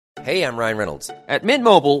Hey, I'm Ryan Reynolds. At Mint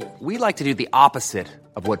Mobile, we like to do the opposite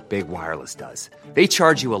of what Big Wireless does. They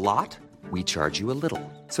charge you a lot, we charge you a little.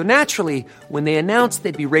 So naturally, when they announced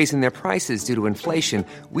they'd be raising their prices due to inflation,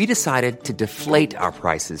 we decided to deflate our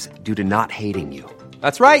prices due to not hating you.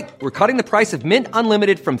 That's right. We're cutting the price of Mint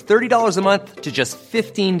Unlimited from $30 a month to just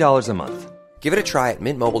 $15 a month. Give it a try at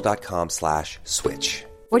mintmobile.com/switch.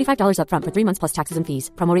 $45 up front for 3 months plus taxes and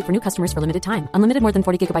fees. Promo rate for new customers for limited time. Unlimited more than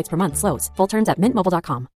 40 gigabytes per month. Slows full terms at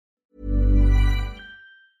mintmobile.com.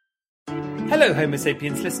 Hello, Homo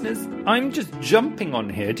sapiens listeners. I'm just jumping on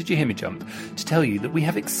here, did you hear me jump, to tell you that we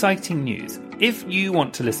have exciting news. If you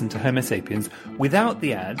want to listen to Homo sapiens without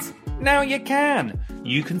the ads, now you can.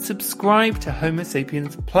 You can subscribe to Homo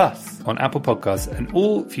sapiens Plus on Apple Podcasts, and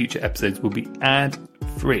all future episodes will be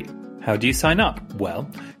ad-free. How do you sign up? Well,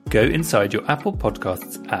 go inside your Apple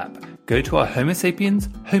Podcasts app, go to our Homo sapiens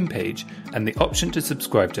homepage, and the option to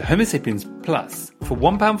subscribe to Homo sapiens Plus for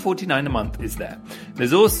 £1.49 a month is there.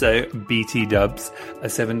 There's also BT Dubs, a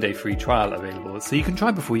 7-day free trial available, so you can try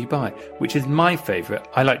before you buy, which is my favourite.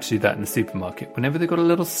 I like to do that in the supermarket whenever they've got a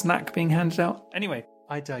little snack being handed out. Anyway,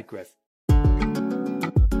 I digress.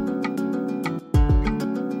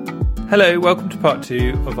 Hello, welcome to part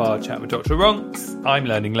 2 of our chat with Dr. Ronks. I'm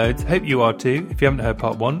learning loads. Hope you are too. If you haven't heard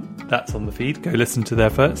part 1, that's on the feed. Go listen to there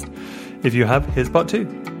first. If you have, here's part 2.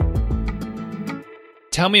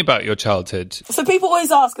 Tell me about your childhood. So people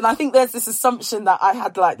always ask, and I think there's this assumption that I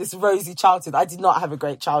had like this rosy childhood. I did not have a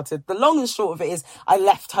great childhood. The long and short of it is I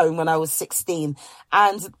left home when I was 16.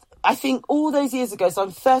 And I think all those years ago, so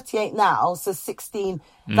I'm 38 now, so 16,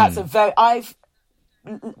 that's I've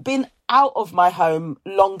been out of my home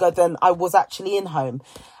longer than I was actually in home.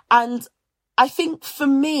 And I think for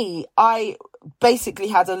me, I basically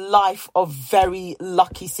had a life of very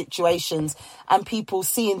lucky situations and people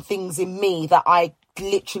seeing things in me that I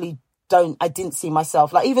literally I didn't see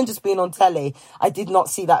myself. Like even just being on telly, I did not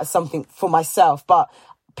see that as something for myself, but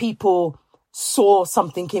people saw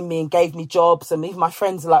something in me and gave me jobs. And even my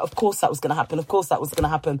friends are like, of course that was going to happen. Of course that was going to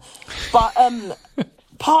happen. But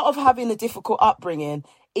part of having a difficult upbringing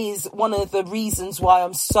is one of the reasons why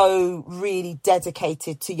I'm so really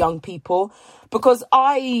dedicated to young people. Because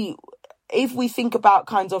if we think about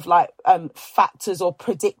kind of like factors or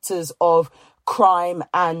predictors of crime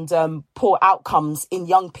and poor outcomes in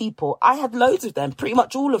young people, I had loads of them, pretty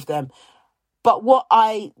much all of them. But what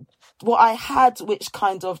I had, which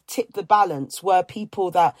kind of tipped the balance, were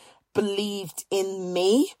people that believed in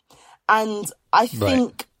me. And I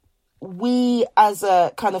think we as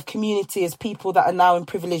a kind of community, as people that are now in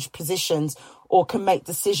privileged positions or can make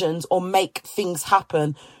decisions or make things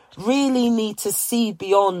happen, really need to see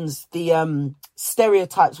beyond the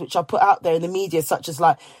stereotypes which are put out there in the media, such as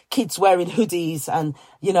like kids wearing hoodies and,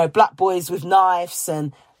 you know, black boys with knives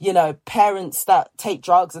and, you know, parents that take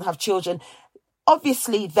drugs and have children.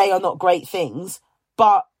 Obviously, they are not great things,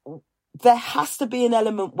 but there has to be an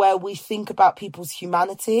element where we think about people's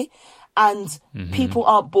humanity. And people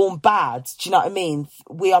aren't born bad. Do you know what I mean?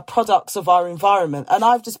 We are products of our environment. And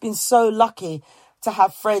I've just been so lucky to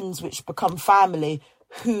have friends which become family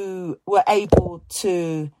who were able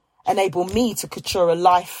to enable me to couture a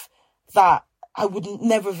life that I would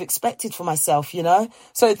never have expected for myself, you know?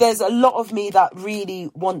 So there's a lot of me that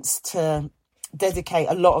really wants to dedicate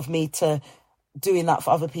a lot of me to doing that for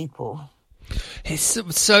other people. It's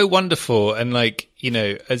so wonderful. And like, you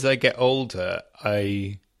know, as I get older,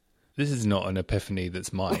 this is not an epiphany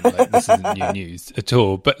that's mine. Like, this isn't new news at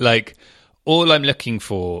all. But like, all I'm looking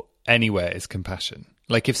for anywhere is compassion.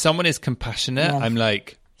 Like, if someone is compassionate, I'm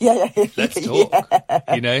like, let's talk.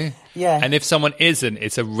 You know? Yeah. And if someone isn't,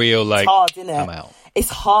 it's a real like, it's hard, isn't it? I'm out. It's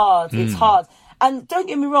hard. It's hard. And don't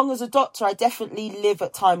get me wrong, as a doctor, I definitely live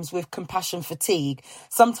at times with compassion fatigue.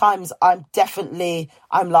 Sometimes I'm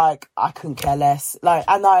like, I couldn't care less. Like,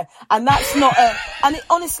 and that's not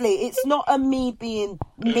honestly, it's not a me being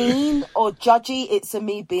mean or judgy. It's a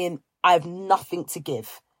me being, I have nothing to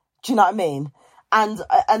give. Do you know what I mean? And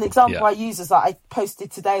an example I use is that I posted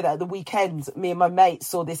today that at the weekend, me and my mate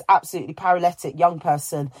saw this absolutely paralytic young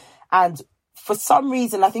person. And for some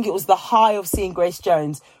reason, I think it was the high of seeing Grace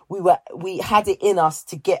Jones, we had it in us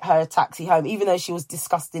to get her a taxi home, even though she was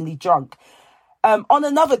disgustingly drunk. On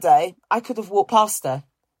another day, I could have walked past her.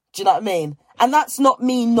 Do you know what I mean? And that's not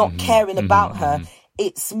me not caring about her.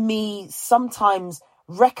 It's me sometimes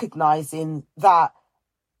recognizing that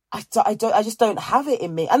I just don't have it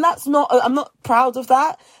in me. And I'm not proud of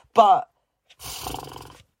that, but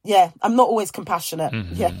yeah, I'm not always compassionate.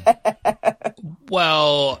 Yeah.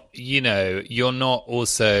 Well, you know, you're not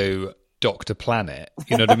also Dr. Planet.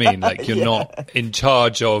 You know what I mean? Like, you're not in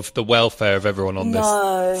charge of the welfare of everyone on this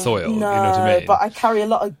soil. You know what I mean? But I carry a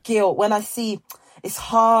lot of guilt when I see... It's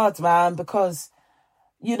hard, man, because,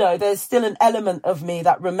 you know, there's still an element of me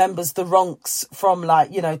that remembers the Ronks from,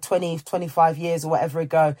 like, you know, 20, 25 years or whatever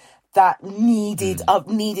ago that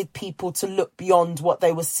needed people to look beyond what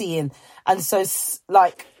they were seeing. And so,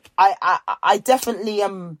 like, I definitely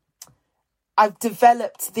I've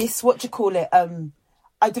developed this, what do you call it?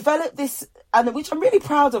 I developed this, and which I'm really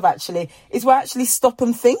proud of, actually, is where I actually stop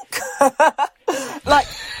and think. Like,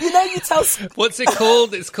 you know, you tell... What's it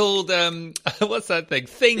called? It's called, what's that thing?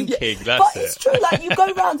 Thinking, yeah, that's but it's true, like, you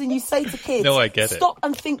go around and you say to kids, no, I get stop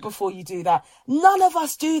and think before you do that. None of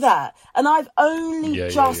us do that. And I've only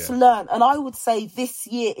learned, and I would say this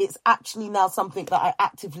year it's actually now something that I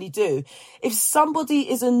actively do. If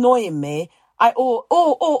somebody is annoying me,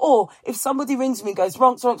 or if somebody rings me and goes,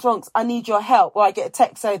 Ronks, I need your help, or I get a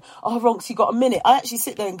text saying, oh, Ronks, you got a minute? I actually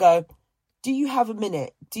sit there and go, do you have a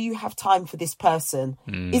minute? Do you have time for this person?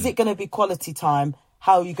 Is it going to be quality time?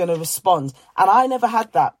 How are you going to respond? And I never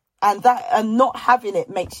had that. And not having it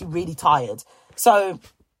makes you really tired. So,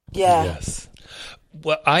 yeah. Yes.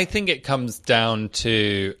 Well, I think it comes down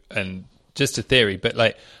to, and just a theory, but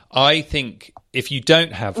like, I think if you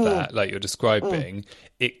don't have that, like you're describing,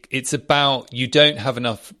 it's about you don't have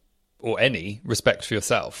enough or any respect for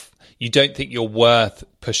yourself. You don't think you're worth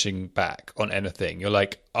pushing back on anything. You're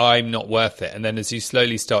like, I'm not worth it. And then as you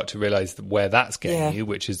slowly start to realize where that's getting you,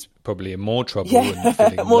 which is probably in more trouble and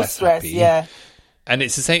feeling more less stress, happy. And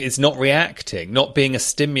it's the same, it's not reacting, not being a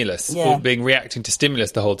stimulus or reacting to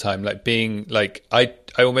stimulus the whole time. Like being like, I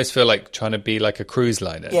almost feel like trying to be like a cruise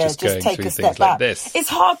liner, just going take through a things step back. like this. It's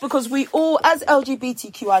hard because we all, as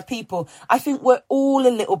LGBTQI people, I think we're all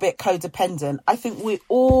a little bit codependent. I think we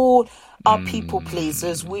all are people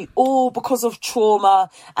pleasers. We all, because of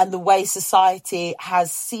trauma and the way society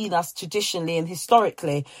has seen us traditionally and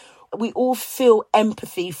historically, we all feel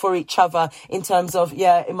empathy for each other in terms of,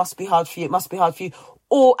 it must be hard for you. It must be hard for you.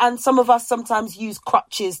 And some of us sometimes use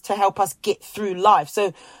crutches to help us get through life.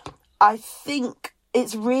 So I think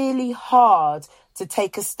it's really hard to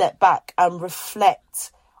take a step back and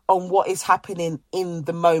reflect on what is happening in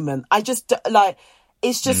the moment. I just like,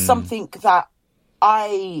 it's just something that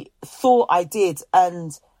I thought I did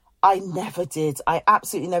and I never did. I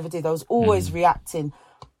absolutely never did. I was always reacting.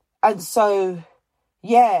 And so,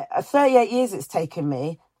 38 years it's taken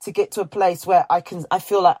me to get to a place where I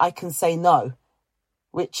feel like I can say no,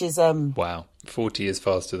 which is... Wow, 40 is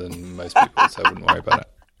faster than most people, so I wouldn't worry about it.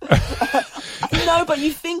 No, but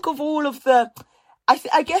you think of all of the...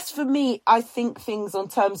 I guess for me, I think things on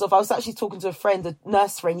terms of... I was actually talking to a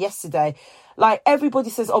nurse friend yesterday. Like, everybody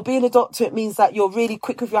says, being a doctor, it means that you're really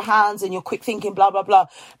quick with your hands and you're quick thinking, blah, blah, blah.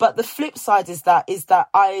 But the flip side is that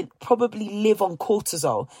I probably live on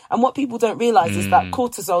cortisol. And what people don't realise is that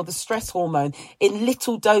cortisol, the stress hormone, in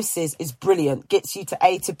little doses is brilliant. Gets you to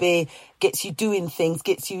A to B, gets you doing things,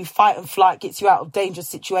 gets you fight and flight, gets you out of dangerous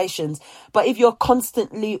situations. But if you're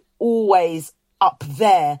constantly always up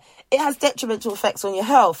there, it has detrimental effects on your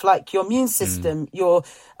health, like your immune system, your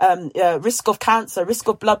risk of cancer, risk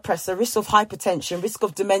of blood pressure, risk of hypertension, risk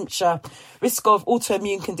of dementia, risk of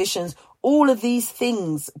autoimmune conditions. All of these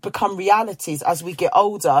things become realities as we get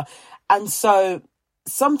older. And so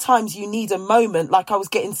sometimes you need a moment, like I was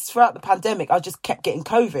getting throughout the pandemic, I just kept getting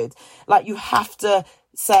COVID. Like, you have to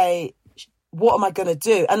say, what am I going to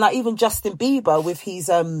do? And like even Justin Bieber with his...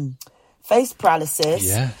 face paralysis.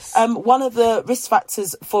 Yes. One of the risk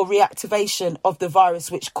factors for reactivation of the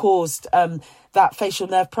virus, which caused that facial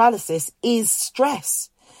nerve paralysis, is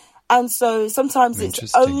stress. And so sometimes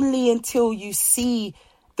it's only until you see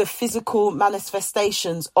the physical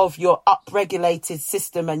manifestations of your upregulated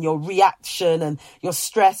system and your reaction and your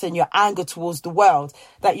stress and your anger towards the world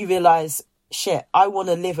that you realise, shit, I want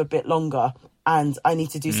to live a bit longer and I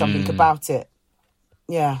need to do something about it.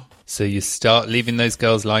 Yeah. So you start leaving those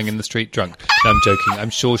girls lying in the street drunk. No, I'm joking. I'm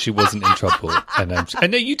sure she wasn't in trouble. And I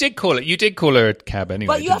know you did call it. You did call her a cab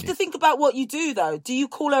anyway. But you have to think about what you do, though. Do you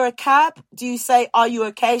call her a cab? Do you say, "Are you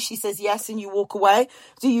okay?" She says yes, and you walk away.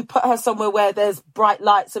 Do you put her somewhere where there's bright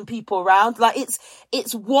lights and people around? Like,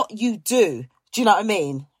 it's what you do. Do you know what I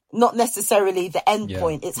mean? Not necessarily the end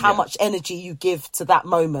point. It's how much energy you give to that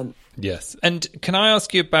moment. Yes. And can I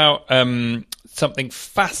ask you about something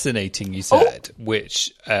fascinating you said,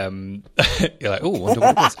 which you're like, oh, I wonder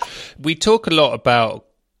what it was. We talk a lot about,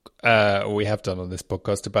 or we have done on this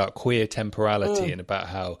podcast, about queer temporality and about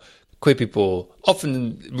how queer people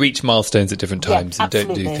often reach milestones at different times and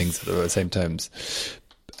don't do things at the same times.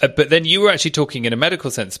 But then you were actually talking in a medical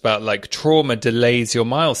sense about like trauma delays your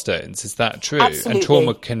milestones. Is that true? Absolutely. And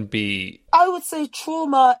trauma can be... I would say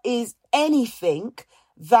trauma is anything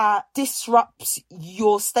that disrupts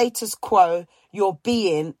your status quo, your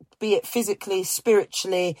being, be it physically,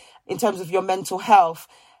 spiritually, in terms of your mental health,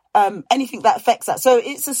 anything that affects that. So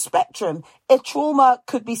it's a spectrum. A trauma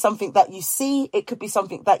could be something that you see. It could be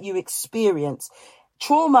something that you experience.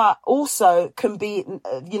 Trauma also can be,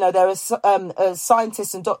 there are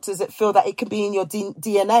scientists and doctors that feel that it can be in your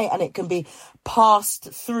DNA and it can be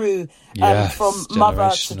passed through from mother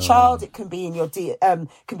to child. It can be in your can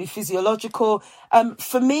be physiological.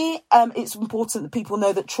 For me, it's important that people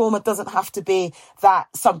know that trauma doesn't have to be that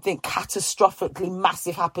something catastrophically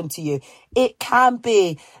massive happened to you. It can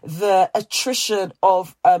be the attrition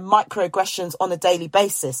of microaggressions on a daily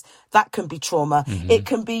basis. That can be trauma. Mm-hmm. It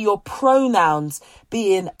can be your pronouns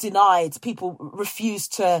being denied. People refuse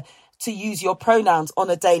to use your pronouns on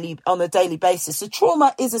a daily basis. So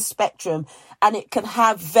trauma is a spectrum and it can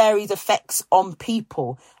have varied effects on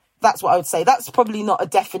people. That's what I would say. That's probably not a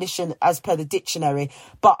definition as per the dictionary,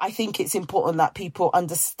 but I think it's important that people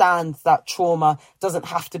understand that trauma doesn't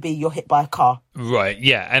have to be you're hit by a car. Right,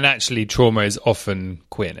 yeah. And actually trauma is often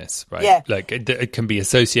queerness, right? Yeah. Like it can be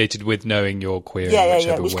associated with knowing you're queer.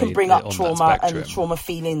 Yeah. Which can bring up trauma and trauma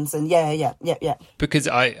feelings and yeah. Because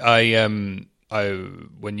I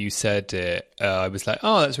when you said it, I was like,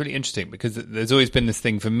 oh, that's really interesting, because there's always been this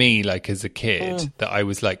thing for me, like as a kid, that I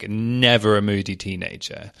was like never a moody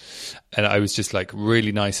teenager. And I was just like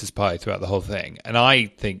really nice as pie throughout the whole thing. And I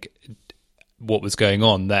think what was going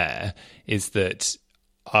on there is that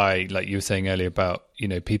like you were saying earlier about,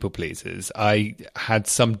 people pleasers, I had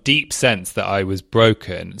some deep sense that I was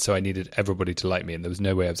broken, so I needed everybody to like me, and there was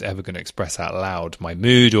no way I was ever going to express out loud my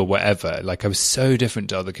mood or whatever. Like I was so different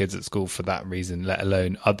to other kids at school for that reason, let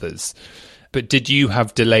alone others. But did you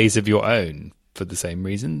have delays of your own for the same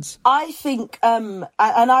reasons? I think, and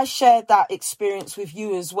I shared that experience with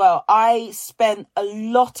you as well. I spent a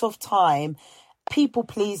lot of time people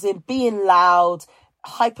pleasing, being loud,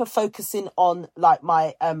 hyper focusing on like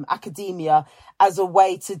my academia as a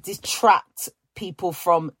way to detract people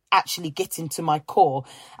from actually getting to my core.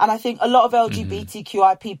 And I think a lot of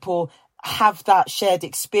LGBTQI people have that shared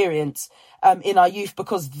experience in our youth,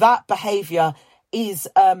 because that behavior is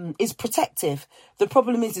protective. The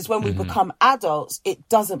problem is when we become adults, it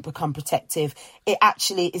doesn't become protective. It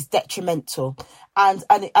actually is detrimental. And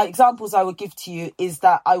examples I would give to you is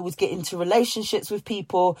that I would get into relationships with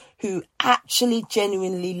people who actually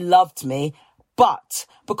genuinely loved me, but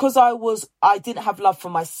because I didn't have love for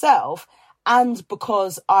myself, and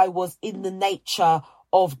because I was in the nature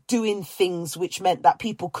of doing things which meant that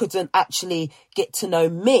people couldn't actually get to know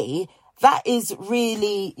me, that is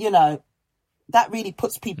really, that really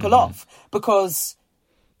puts people off, because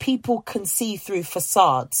people can see through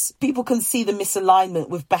facades. People can see the misalignment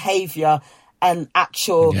with behaviour and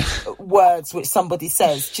actual words which somebody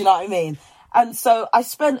says. Do you know what I mean? And so I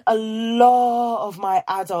spent a lot of my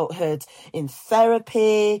adulthood in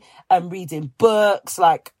therapy and reading books,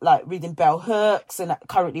 like reading Bell Hooks, and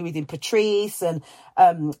currently reading Patrice and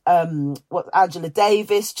Angela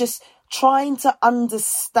Davis, just trying to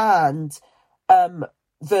understand the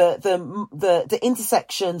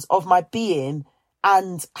intersections of my being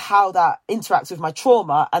and how that interacts with my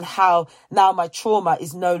trauma, and how now my trauma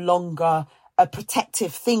is no longer a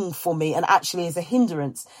protective thing for me and actually is a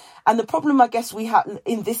hindrance. And the problem I guess we have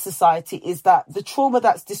in this society is that the trauma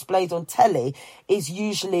that's displayed on telly is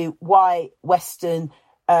usually white, Western,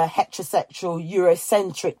 heterosexual,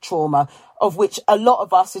 Eurocentric trauma, of which a lot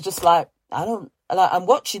of us are just like, I'm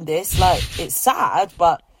watching this, like, it's sad,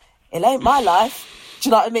 but it ain't my life. Do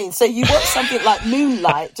you know what I mean? So you watch something like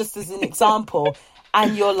Moonlight, just as an example,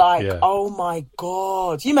 and you're like, oh my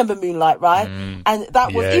God. You remember Moonlight, right? And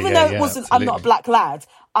that was, even though it wasn't, absolutely. I'm not a black lad,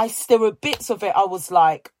 there were bits of it I was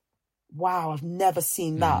like, wow, I've never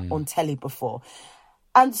seen that on telly before.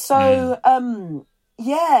 And so, and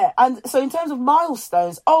so in terms of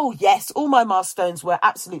milestones, oh yes, all my milestones were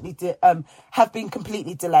absolutely, have been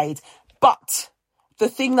completely delayed. But the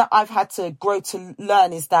thing that I've had to grow to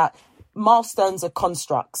learn is that milestones are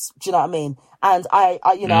constructs. Do you know what I mean? And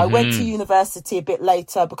I went to university a bit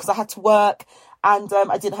later because I had to work, and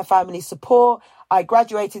I didn't have family support. I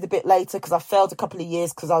graduated a bit later because I failed a couple of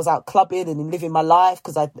years because I was out clubbing and living my life,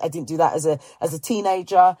 because I didn't do that as a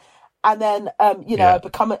teenager. And then,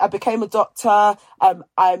 I became a doctor.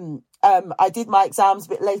 I did my exams a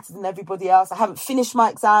bit later than everybody else. I haven't finished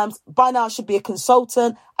my exams. By now I should be a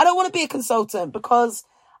consultant. I don't want to be a consultant because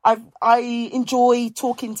I enjoy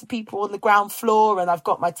talking to people on the ground floor, and I've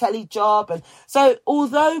got my telly job. And so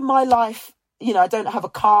although my life I don't have a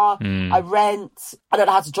car. I rent. I don't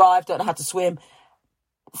know how to drive, don't know how to swim.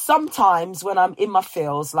 Sometimes when I'm in my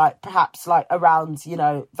feels, like perhaps like around,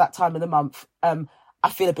 that time of the month, I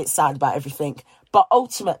feel a bit sad about everything. But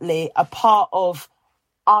ultimately, a part of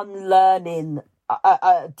unlearning,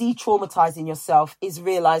 de-traumatizing yourself is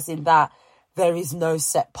realizing that there is no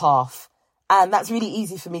set path. And that's really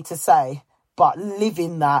easy for me to say, but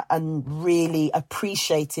living that and really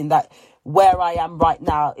appreciating that where I am right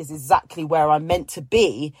now is exactly where I'm meant to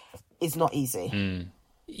be is not easy.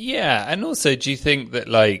 Yeah, and also, do you think that,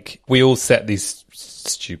 like, we all set these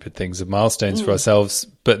stupid things of milestones for ourselves,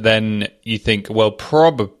 but then you think, well,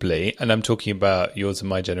 probably, and I'm talking about yours and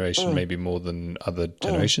my generation, maybe more than other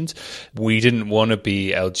generations, we didn't want to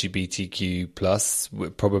be LGBTQ plus,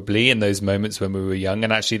 probably, in those moments when we were young,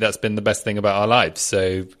 and actually that's been the best thing about our lives.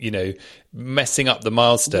 So, messing up the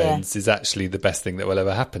milestones is actually the best thing that will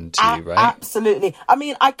ever happen to you, right? Absolutely. I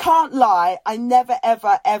mean, I can't lie. I never,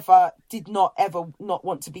 ever, ever did not ever not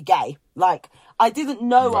want to be gay. Like, I didn't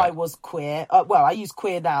know I was queer. Well, I use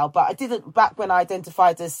queer now, but I didn't, back when I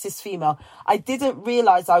identified as cis female, I didn't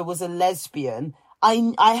realise I was a lesbian.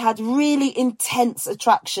 I had really intense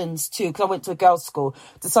attractions too, because I went to a girls' school,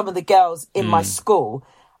 to some of the girls in my school.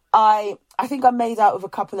 I think I made out with a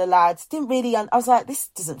couple of lads. Didn't really, I was like, this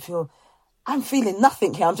doesn't feel... I'm feeling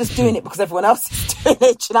nothing here. I'm just doing it because everyone else is doing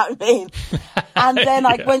it. Do you know what I mean? And then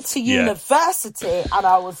I went to university and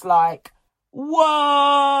I was like,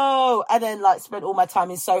 whoa. And then like spent all my time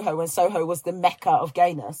in Soho when Soho was the mecca of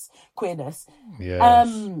queerness.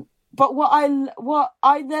 Yes. But what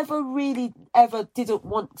I never really ever didn't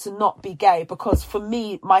want to not be gay, because for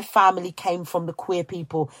me, my family came from the queer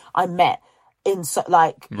people I met.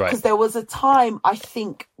 Because there was a time, I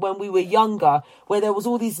think, when we were younger, where there was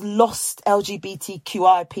all these lost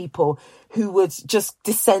LGBTQI people who would just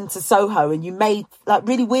descend to Soho, and you made, like,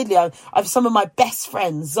 really weirdly, I've some of my best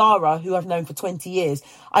friends, Zara, who I've known for 20 years,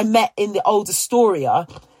 I met in the old Astoria,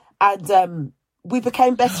 and we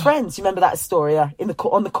became best friends. You remember that Astoria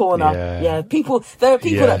on the corner? Yeah. There are people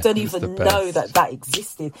that don't even know that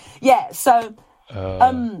existed. Yeah, so...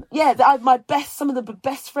 some of the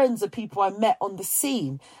best friends are people I met on the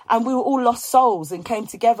scene, and we were all lost souls and came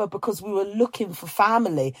together because we were looking for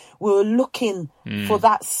family. We were looking for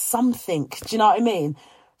that something. Do you know what I mean?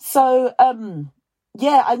 So, I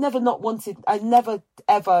have never not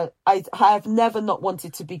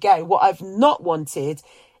wanted to be gay. What I've not wanted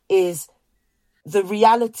is the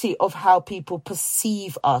reality of how people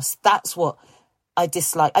perceive us. That's what I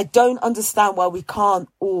dislike. I don't understand why we can't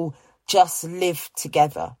all just live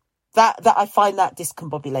together. That I find that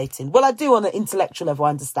discombobulating. Well, I do on an intellectual level, I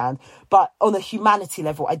understand, but on a humanity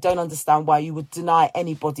level, I don't understand why you would deny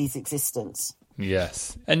anybody's existence.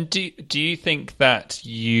 Yes. And do you think that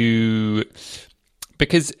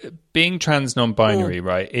because being trans non-binary,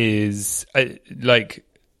 right, is like,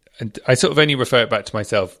 and I sort of only refer it back to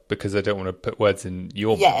myself because I don't want to put words in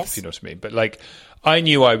your mouth, if you know what I mean. But like, I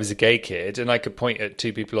knew I was a gay kid, and I could point at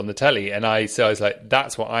two people on the telly, and I was like,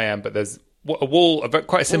 that's what I am. But there's a wall,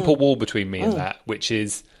 quite a simple wall between me and that, which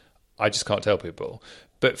is I just can't tell people.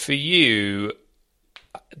 But for you,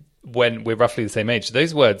 when we're roughly the same age,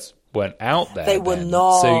 those words weren't out there. They were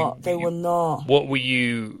not. So they were not. What were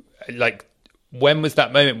you like? When was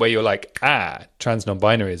that moment where you're like, trans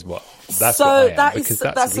non-binary is what? That's what I am.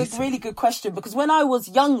 That's a really good question, because when I was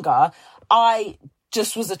younger, I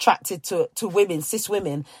just was attracted to women, cis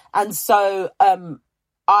women. And so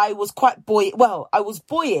I was quite I was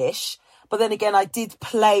boyish, but then again, I did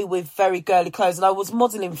play with very girly clothes, and I was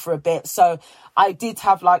modelling for a bit. So I did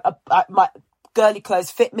have like my girly clothes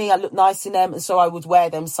fit me. I looked nice in them, and so I would wear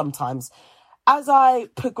them sometimes. As I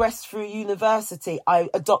progressed through university, I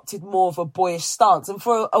adopted more of a boyish stance. And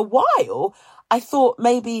for a while, I thought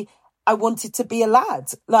maybe I wanted to be a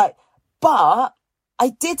lad. But I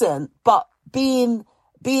didn't. But being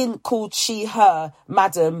called she, her,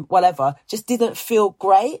 madam, whatever, just didn't feel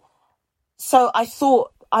great. So I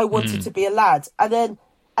thought I wanted to be a lad. And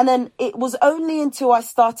then it was only until I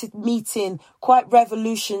started meeting quite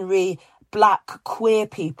revolutionary Black queer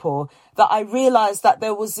people that I realised that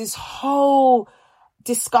there was this whole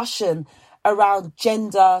discussion around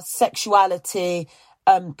gender, sexuality,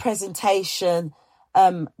 presentation,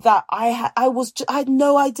 that I had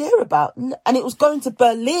no idea about. And it was going to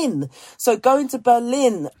Berlin. So going to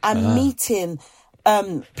Berlin and meeting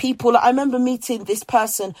people. I remember meeting this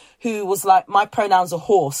person who was like, my pronouns are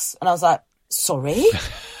horse. And I was like, sorry?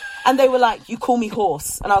 And they were like, you call me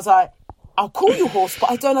horse. And I was like, I'll call you horse, but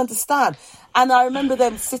I don't understand. And I remember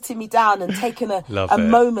them sitting me down and taking a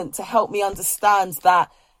moment to help me understand that,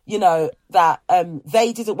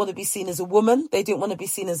 they didn't want to be seen as a woman. They didn't want to be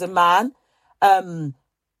seen as a man.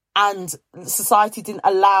 and society didn't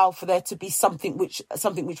allow for there to be something which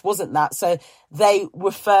wasn't that. So they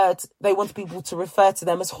wanted people to refer to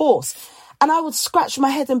them as horse. And I would scratch my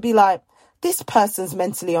head and be like, this person's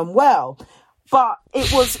mentally unwell. But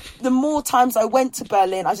it was the more times I went to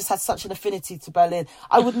Berlin, I just had such an affinity to Berlin.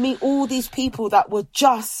 I would meet all these people that were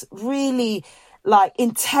just really like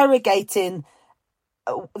interrogating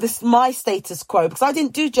my status quo, because I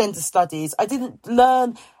didn't do gender studies. I didn't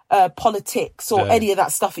learn politics or any of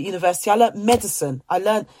that stuff at university. I learned medicine. I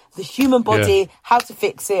learned the human body, how to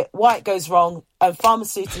fix it, why it goes wrong,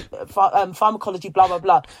 pharmacology, blah, blah,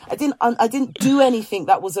 blah. I didn't do anything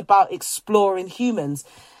that was about exploring humans.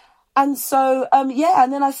 And so,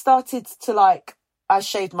 and then I started to I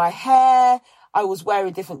shaved my hair. I was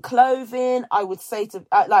wearing different clothing. I would say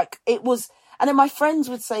and then my friends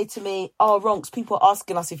would say to me, oh, Ronks, people are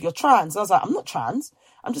asking us if you're trans. And I was like, I'm not trans.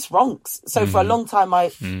 I'm just Ronks. So for a long time,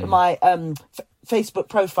 my Facebook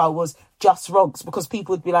profile was just Ronks, because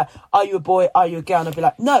people would be like, are you a boy? Are you a girl? And I'd be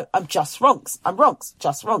like, no, I'm just Ronks. I'm Ronks,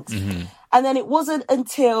 just Ronks. And then it wasn't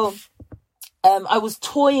until I was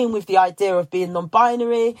toying with the idea of being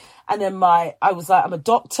non-binary. And then I was like, I'm a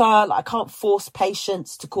doctor. I can't force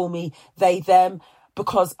patients to call me they, them,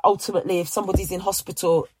 because ultimately if somebody's in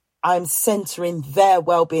hospital, I'm centering their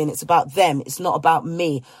well-being. It's about them. It's not about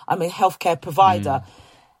me. I'm a healthcare provider.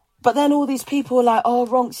 But then all these people are like, oh,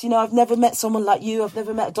 Ronks, I've never met someone like you. I've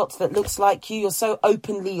never met a doctor that looks like you. You're so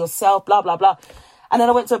openly yourself, blah, blah, blah. And then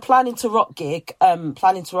I went to a Planning to Rock gig.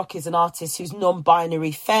 Planning to Rock is an artist who's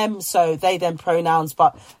non-binary femme, so they, them pronouns,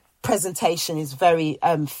 but presentation is very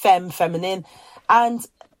feminine. And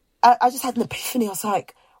I just had an epiphany. I was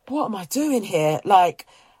like, what am I doing here?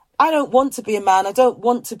 I don't want to be a man. I don't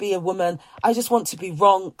want to be a woman. I just want to be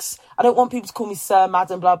Ronks. I don't want people to call me sir,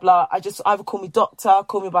 madam, blah, blah. I just either call me doctor,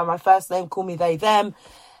 call me by my first name, call me they, them.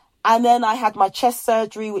 And then I had my chest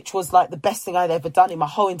surgery, which was the best thing I'd ever done in my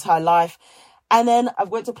whole entire life. And then I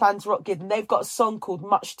went to Plan to Rock Gig, and they've got a song called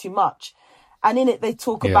Much Too Much. And in it, they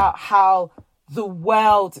talk about how the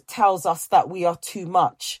world tells us that we are too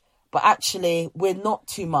much, but actually we're not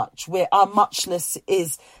too much. Our muchness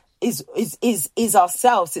is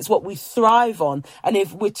ourselves. It's what we thrive on. And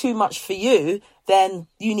if we're too much for you, then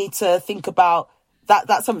you need to think about that.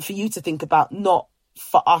 That's something for you to think about, not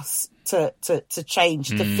for us to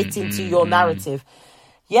change, to fit into your narrative.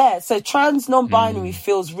 Yeah. So trans non-binary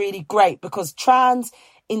feels really great, because trans,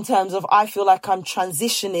 in terms of, I feel like I'm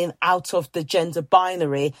transitioning out of the gender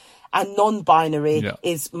binary, and non-binary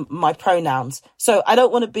is my pronouns. So I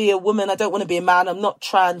don't want to be a woman. I don't want to be a man. I'm not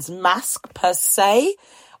trans masc per se.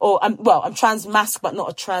 Or I'm trans masc, but not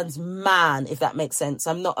a trans man, if that makes sense.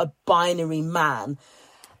 I'm not a binary man.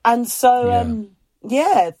 And so,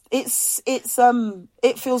 it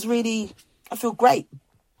feels really, I feel great.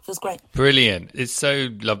 It feels great. Brilliant. It's so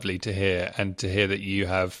lovely to hear, and to hear that you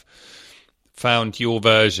have found your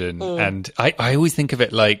version. And I always think of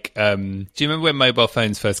it like, do you remember when mobile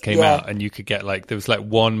phones first came out, and you could get there was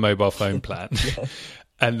one mobile phone plan?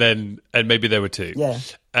 And maybe there were two. Yeah.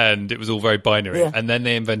 And it was all very binary. Yeah. And then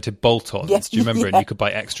they invented bolt-ons. Yeah. Do you remember? And you could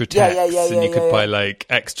buy extra text, and you could buy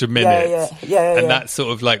extra minutes. And that's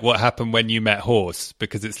sort of what happened when you met Horse,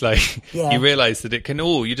 because it's you realise that it can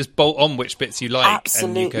you just bolt on which bits you like.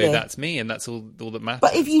 Absolutely. And you go, that's me, and that's all that matters.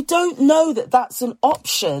 But if you don't know that that's an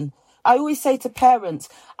option, I always say to parents,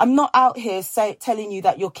 I'm not out here telling you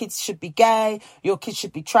that your kids should be gay, your kids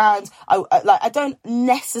should be trans. I don't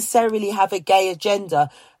necessarily have a gay agenda.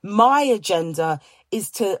 My agenda is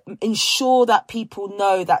to ensure that people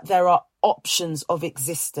know that there are options of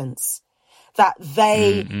existence. That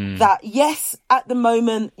that yes, at the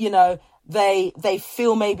moment, they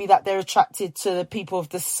feel maybe that they're attracted to people of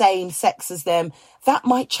the same sex as them. That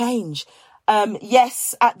might change.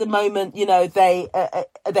 Yes, at the moment, they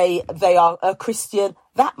are a Christian.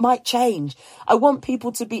 That might change. I want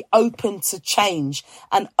people to be open to change,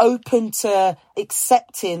 and open to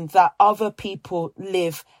accepting that other people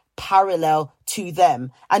live parallel to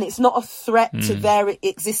them, and it's not a threat to their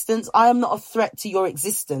existence. I am not a threat to your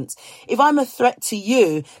existence. If I'm a threat to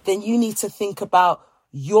you, then you need to think about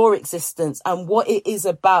your existence and what it is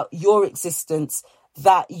about your existence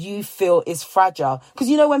that you feel is fragile. Because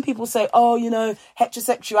when people say,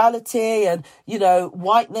 heterosexuality and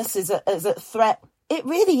whiteness is a threat, it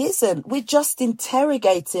really isn't. We're just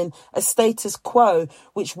interrogating a status quo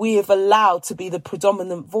which we have allowed to be the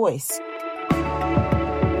predominant voice.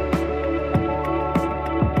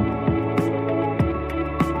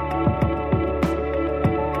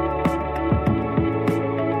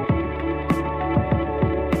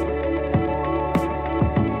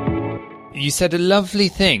 You said a lovely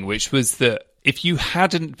thing, which was that if you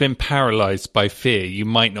hadn't been paralysed by fear, you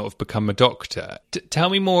might not have become a doctor. Tell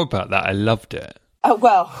me more about that. I loved it.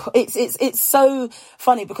 Well, it's so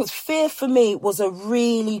funny because fear for me was a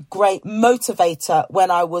really great motivator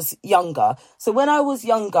when I was younger. So when I was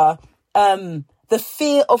younger, the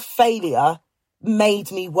fear of failure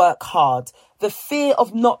made me work hard. The fear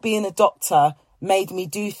of not being a doctor made me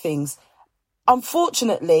do things.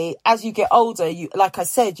 Unfortunately, as you get older, like I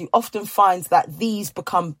said, you often find that these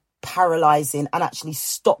become paralyzing and actually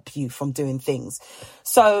stop you from doing things.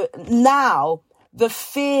 So now the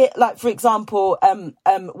fear, like, for example,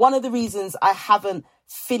 one of the reasons I haven't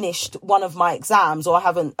finished one of my exams or I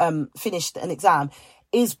haven't finished an exam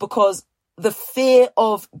is because the fear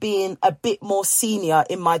of being a bit more senior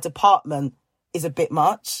in my department is a bit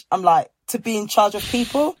much. I'm like, to be in charge of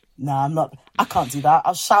people? No, I'm not. I can't do that.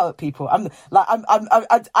 I'll shout at people. Although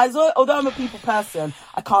I'm a people person,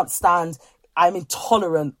 I can't stand. I'm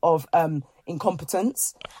intolerant of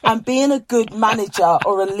incompetence, and being a good manager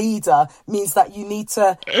or a leader means that you need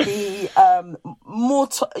to be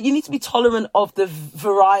you need to be tolerant of the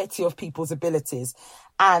variety of people's abilities.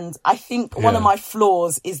 And I think one of my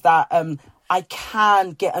flaws is that I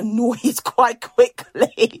can get annoyed quite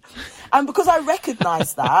quickly, and because I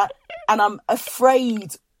recognise that and I'm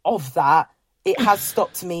afraid of that, it has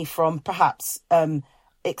stopped me from perhaps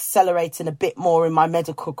accelerating a bit more in my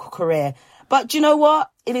medical career. But do you know what?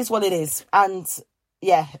 It is what it is. And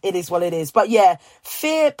yeah, it is what it is. But yeah,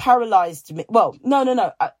 fear paralysed me. Well,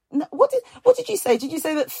 no. What did you say? Did you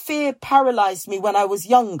say that fear paralysed me when I was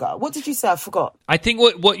younger? What did you say? I forgot. I think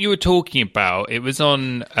what you were talking about, it was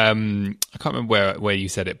on, I can't remember where you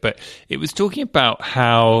said it, but it was talking about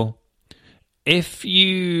how if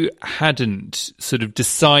you hadn't sort of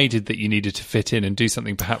decided that you needed to fit in and do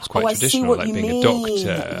something perhaps quite traditional, like being a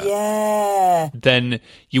doctor, then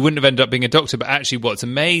you wouldn't have ended up being a doctor. But actually what's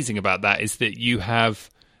amazing about that is that you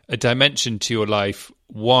have a dimension to your life,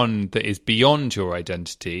 one, that is beyond your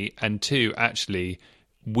identity, and two, actually,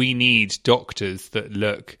 we need doctors that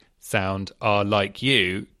look, sound, are like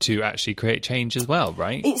you to actually create change as well,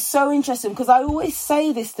 right? It's so interesting because I always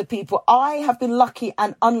say this to people. I have been lucky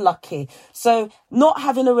and unlucky. So not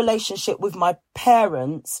having a relationship with my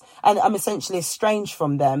parents, and I'm essentially estranged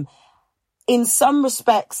from them, in some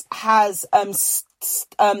respects has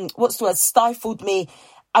stifled me,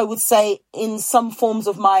 I would say, in some forms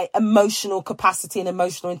of my emotional capacity and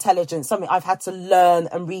emotional intelligence, something I've had to learn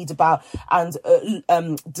and read about and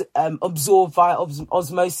absorb via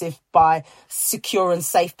osmosis by secure and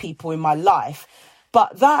safe people in my life.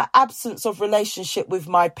 But that absence of relationship with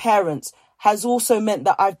my parents has also meant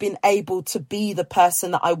that I've been able to be the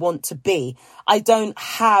person that I want to be. I don't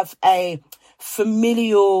have a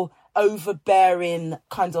familial, overbearing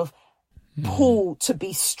kind of pull to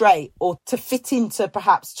be straight or to fit into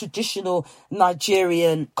perhaps traditional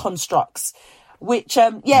Nigerian constructs, which,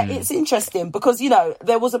 it's interesting because, you know,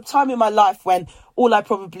 there was a time in my life when all I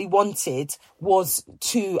probably wanted was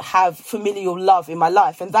to have familial love in my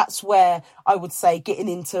life. And that's where I would say getting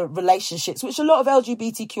into relationships, which a lot of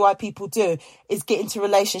LGBTQI people do, is get into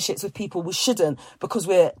relationships with people we shouldn't, because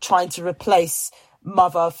we're trying to replace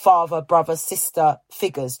mother, father, brother, sister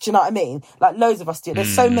figures. Do you know what I mean? Like loads of us do.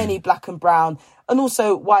 There's so many black and brown and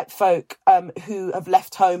also white folk who have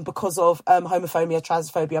left home because of homophobia,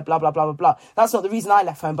 transphobia, blah, blah, blah, blah, blah. That's not the reason I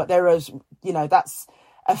left home, but there is, you know, that's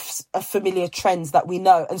a familiar trend that we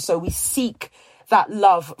know. And so we seek that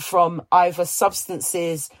love from either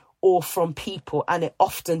substances or from people, and it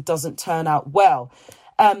often doesn't turn out well.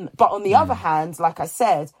 But on the other hand, like I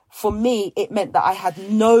said, for me, it meant that I had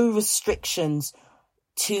no restrictions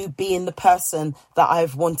to being the person that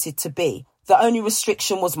I've wanted to be. The only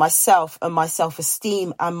restriction was myself and my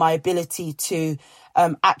self-esteem and my ability to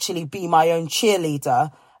actually be my own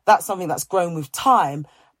cheerleader. That's something that's grown with time.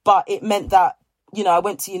 But it meant that, you know, I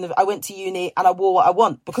went to uni and I wore what I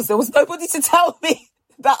want because there was nobody to tell me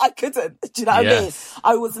that I couldn't. Do you know what I mean?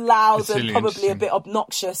 I was loud and really probably a bit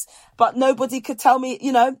obnoxious, but nobody could tell me,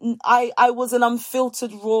 you know, I was an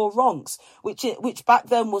unfiltered raw wrongs, which back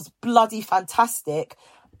then was bloody fantastic.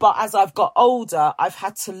 But as I've got older, I've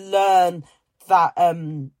had to learn that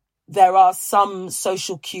there are some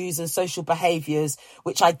social cues and social behaviours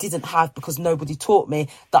which I didn't have because nobody taught me,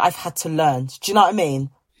 that I've had to learn. Do you know what I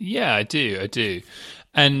mean? Yeah, I do.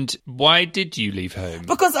 And why did you leave home?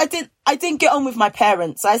 Because I didn't get on with my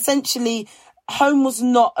parents. Home was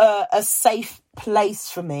not a safe place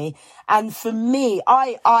for me. And for me,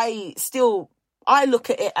 I look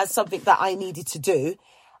at it as something that I needed to do.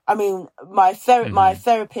 I mean, my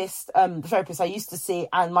therapist, the therapist I used to see,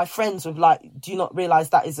 and my friends were like, do you not realise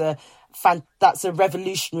that is a that's a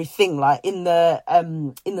revolutionary thing. Like in the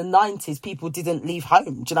 90s, people didn't leave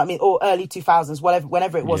home. Do you know what I mean? Or early 2000s,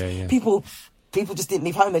 whenever it was, people just didn't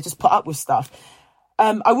leave home. They just put up with stuff.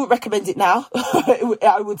 I wouldn't recommend it now.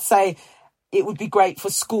 I would say it would be great for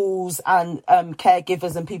schools and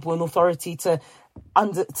caregivers and people in authority to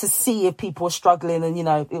see if people are struggling, and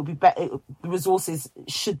it would be better. The resources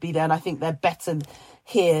should be there, and I think they're better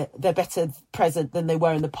here. They're better present than they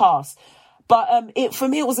were in the past. But for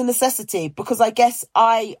me, it was a necessity, because I guess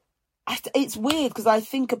it's weird because I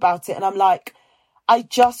think about it and I'm like, I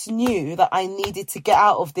just knew that I needed to get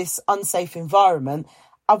out of this unsafe environment.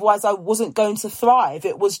 Otherwise, I wasn't going to thrive.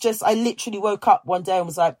 It was just, I literally woke up one day and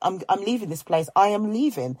was like, I'm leaving this place. I am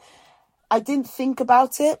leaving. I didn't think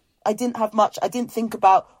about it. I didn't have much. I didn't think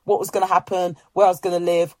about what was going to happen, where I was going to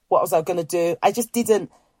live, what was I going to do. I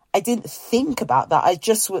didn't think about that. I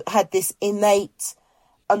just had this innate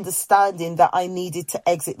understanding that I needed to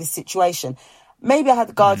exit this situation. Maybe I had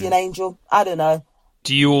a guardian angel. I don't know.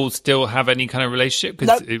 Do you all still have any kind of relationship?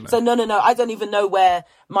 No. I don't even know where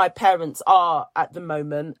my parents are at the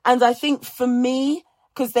moment. And I think for me,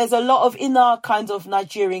 because there's a lot of, in our kind of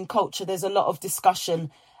Nigerian culture, there's a lot of discussion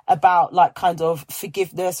about like kind of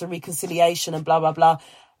forgiveness and reconciliation and blah, blah, blah.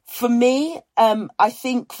 For me, I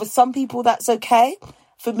think for some people that's okay.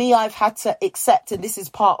 For me, I've had to accept, and this is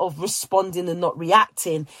part of responding and not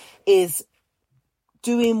reacting, is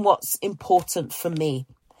doing what's important for me.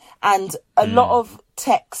 And a lot of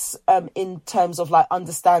texts in terms of like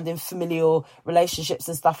understanding familial relationships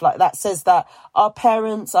and stuff like that says that our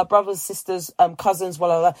parents, our brothers, sisters, cousins,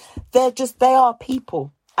 whatever, they are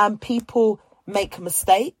people, and people make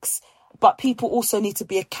mistakes, but people also need to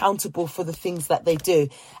be accountable for the things that they do.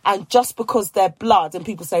 And just because they're blood, and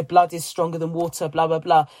people say blood is stronger than water, blah, blah,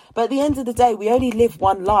 blah. But at the end of the day, we only live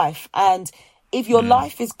one life. And if your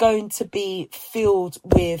life is going to be filled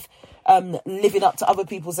with living up to other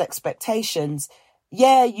people's expectations,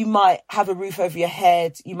 yeah, you might have a roof over your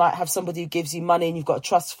head. You might have somebody who gives you money and you've got a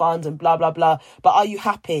trust fund and blah, blah, blah. But are you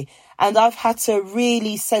happy? And I've had to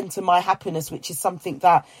really center my happiness, which is something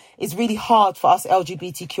that is really hard for us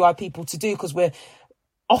LGBTQI people to do, because we're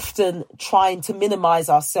often trying to minimize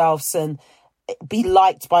ourselves and be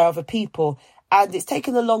liked by other people. And it's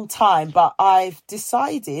taken a long time, but I've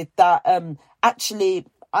decided that actually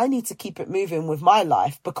I need to keep it moving with my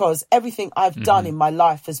life, because everything I've done in my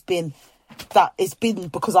life has been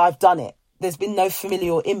because I've done it. There's been no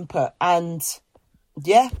familial input. And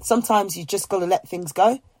yeah, sometimes you just got to let things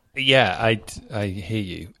go. Yeah, I hear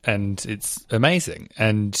you. And it's amazing.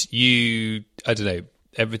 And I don't know,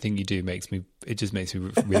 everything you do just makes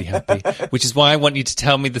me really happy, which is why I want you to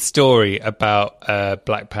tell me the story about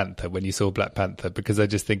Black Panther, when you saw Black Panther, because I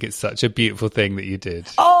just think it's such a beautiful thing that you did.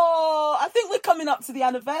 Oh, I think we're coming up to the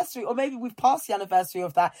anniversary, or maybe we've passed the anniversary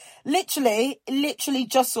of that. Literally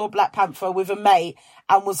just saw Black Panther with a mate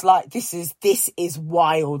and was like, this is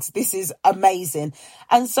wild. This is amazing.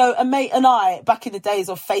 And so a mate and I, back in the days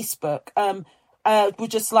of Facebook, we're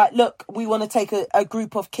just like, look, we want to take a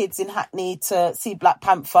group of kids in Hackney to see Black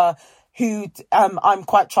Panther, who I'm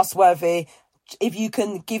quite trustworthy. If you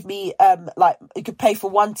can give me, you could pay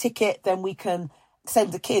for one ticket, then we can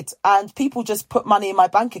send a kid. And people just put money in my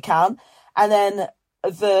bank account. And then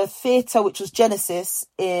the theatre, which was Genesis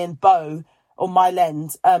in Bow on Mile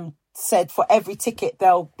End, said for every ticket,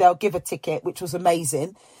 they'll give a ticket, which was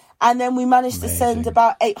amazing. And then we managed to send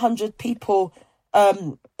about 800 people.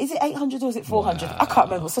 Is it 800 or is it 400? Wow. I can't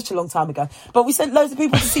remember. It was such a long time ago. But we sent loads of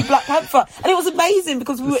people to see Black Panther. And it was amazing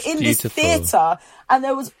because we were in this theatre and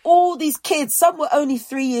there was all these kids. Some were only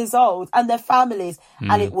 3 years old and their families.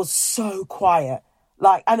 And it was so quiet.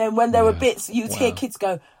 And then when there were bits, you'd hear kids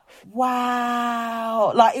go,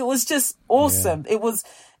 wow. It was just awesome. Yeah.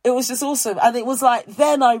 It was just awesome. And it was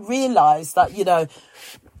then I realised that,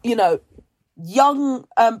 young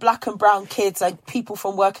black and brown kids and people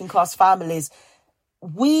from working class families,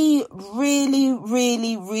 we really,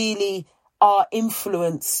 really, really are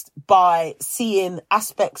influenced by seeing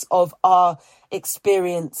aspects of our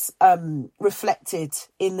experience reflected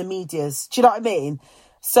in the medias. Do you know what I mean?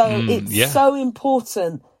 So it's so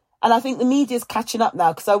important. And I think the media's catching up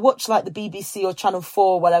now, because I watch the BBC or Channel 4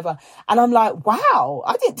 or whatever, and I'm like, wow,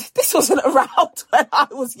 this wasn't around when I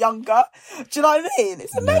was younger. Do you know what I mean?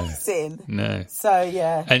 It's amazing. No. So,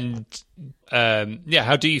 yeah. And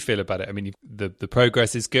how do you feel about it? I mean, the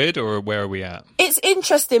progress is good, or where are we at? It's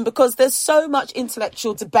interesting because there's so much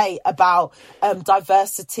intellectual debate about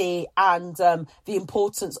diversity and the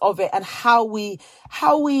importance of it, and how we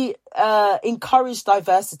encourage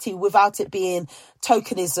diversity without it being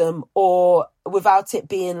tokenism, or without it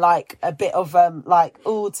being like a bit of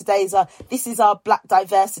this is our Black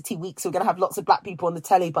Diversity Week, so we're going to have lots of black people on the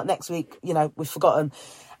telly, but next week, we've forgotten.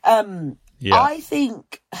 I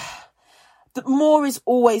think that more is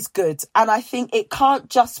always good. And I think it can't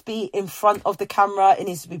just be in front of the camera. It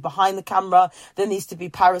needs to be behind the camera. There needs to be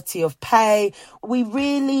parity of pay. We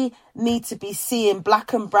really need to be seeing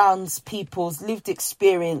black and brown people's lived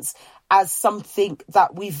experience as something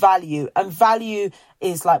that we value. And value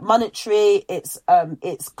is like monetary, it's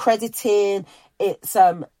crediting, it's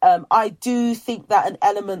I do think that an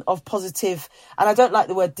element of positive, and I don't like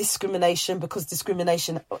the word discrimination because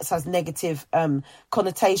discrimination has negative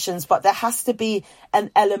connotations, but there has to be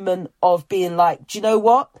an element of being like, do you know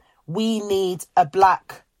what? We need a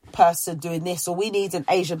black person doing this, or we need an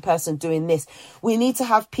Asian person doing this. We need to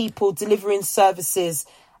have people delivering services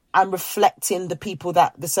and reflecting the people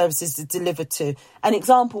that the services are delivered to. An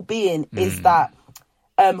example being is that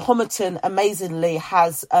Homerton amazingly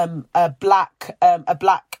has a black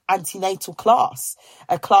antenatal class,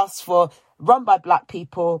 a class run by black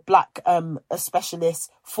people, black specialists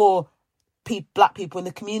for black people in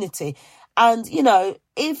the community. And,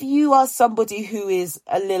 if you are somebody who is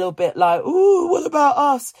a little bit like, ooh, what about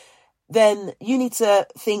us? Then you need to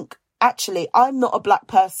think, actually, I'm not a black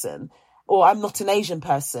person, or I'm not an Asian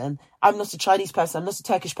person, I'm not a Chinese person, I'm not a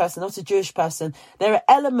Turkish person, I'm not a Jewish person. There are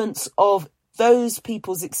elements of those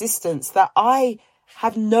people's existence that I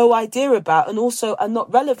have no idea about and also are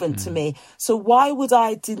not relevant to me. So why would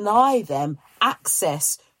I deny them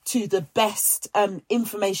access to the best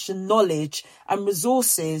information, knowledge and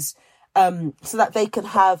resources so that they can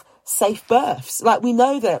have safe births? Like, we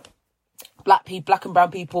know that black and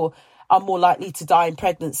brown people are more likely to die in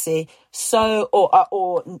pregnancy, or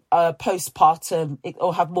postpartum,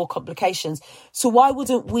 or have more complications. So why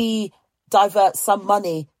wouldn't we divert some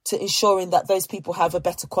money to ensuring that those people have a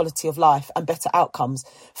better quality of life and better outcomes?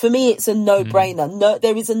 For me, it's a no-brainer. No,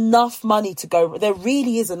 there is enough money to go. There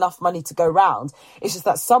really is enough money to go round. It's just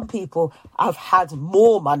that some people have had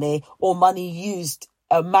more money, or money used,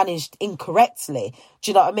 managed incorrectly.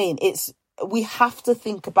 Do you know what I mean? We have to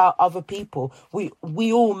think about other people.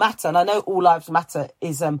 We all matter. And I know all lives matter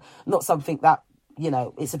is not something that,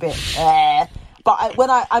 it's a bit, but when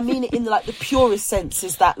I mean it in like the purest sense,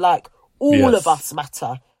 is that like all of us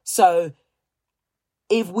matter. So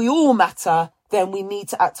if we all matter, then we need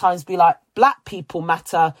to at times be like, black people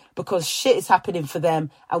matter because shit is happening for them,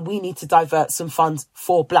 and we need to divert some funds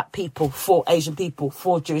for black people, for Asian people,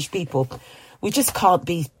 for Jewish people. We just can't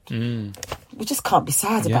be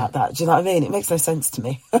sad about that. Do you know what I mean? It makes no sense to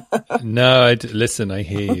me. No, listen, I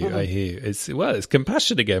hear you. It's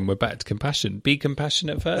compassion again. We're back to compassion. Be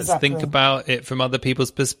compassionate first. Exactly. Think about it from other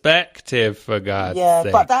people's perspective, for God's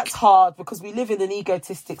sake. But that's hard because we live in an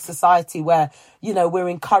egotistic society where, we're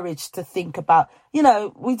encouraged to think about,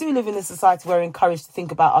 we do live in a society where we're encouraged to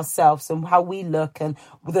think about ourselves and how we look and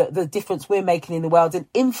the difference we're making in the world,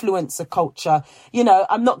 and influencer culture.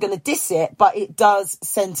 I'm not going to diss it, but it does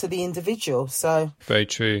center the individual. So very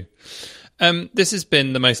true. This has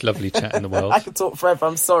been the most lovely chat in the world. I could talk forever.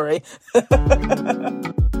 I'm sorry.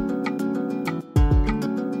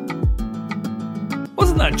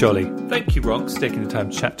 Wasn't that jolly? Thank you, Ronks, for taking the time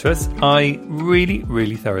to chat to us. I really,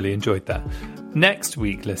 really thoroughly enjoyed that. Next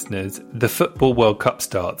week, listeners, the Football World Cup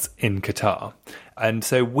starts in Qatar. And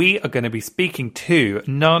so we are going to be speaking to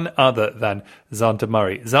none other than Xander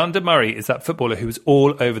Murray. Xander Murray is that footballer who was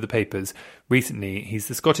all over the papers recently. He's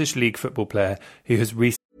the Scottish League football player who has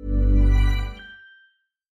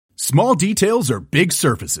Small details are big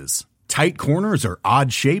surfaces. Tight corners are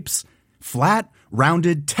odd shapes. Flat,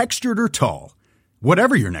 rounded, textured, or tall.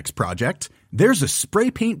 Whatever your next project, there's a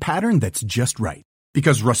spray paint pattern that's just right.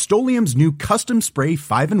 Because Rust-Oleum's new Custom Spray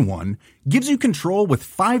 5-in-1 gives you control with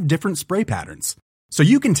 5 different spray patterns. So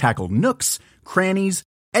you can tackle nooks, crannies,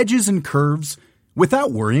 edges, and curves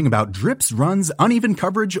without worrying about drips, runs, uneven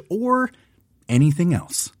coverage, or anything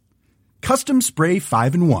else. Custom Spray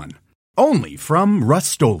 5-in-1. Only from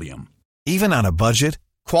Rust-Oleum. Even on a budget,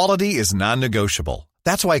 quality is non-negotiable.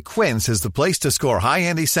 That's why Quince is the place to score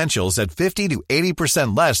high-end essentials at 50 to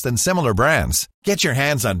 80% less than similar brands. Get your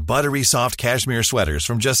hands on buttery soft cashmere sweaters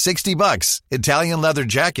from just $60, Italian leather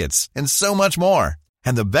jackets, and so much more.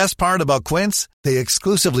 And the best part about Quince, they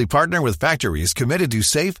exclusively partner with factories committed to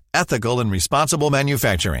safe, ethical, and responsible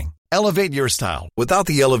manufacturing. Elevate your style without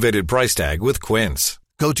the elevated price tag with Quince.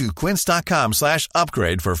 Go to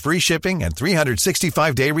quince.com/upgrade for free shipping and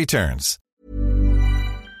 365-day returns.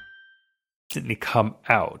 Come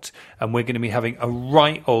out, and we're going to be having a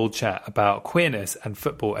right old chat about queerness and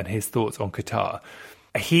football and his thoughts on Qatar.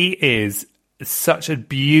 He is such a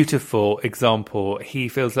beautiful example. He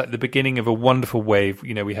feels like the beginning of a wonderful wave.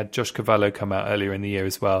 You know, we had Josh Cavallo come out earlier in the year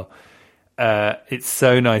as well. It's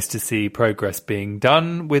so nice to see progress being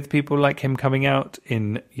done with people like him coming out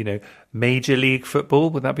in, you know, Major League Football.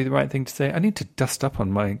 Would that be the right thing to say? I need to brush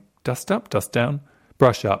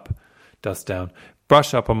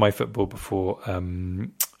up on my football before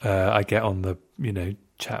I get on the, you know,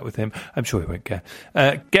 chat with him. I'm sure he won't care.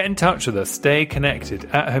 Get in touch with us. Stay connected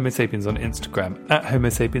at Homo Sapiens on Instagram, at Homo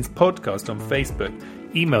Sapiens Podcast on Facebook.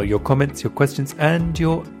 Email your comments, your questions, and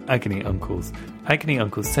your agony uncles. Agony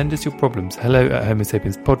uncles, send us your problems.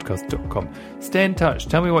 hello@homosapienspodcast.com. Stay in touch.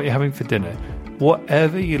 Tell me what you're having for dinner.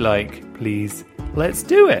 Whatever you like, please. Let's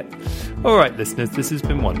do it. All right, listeners, this has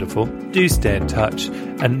been wonderful. Do stay in touch,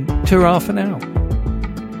 and ta-ra for now.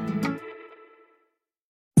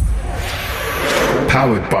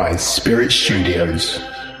 Powered by Spirit Studios.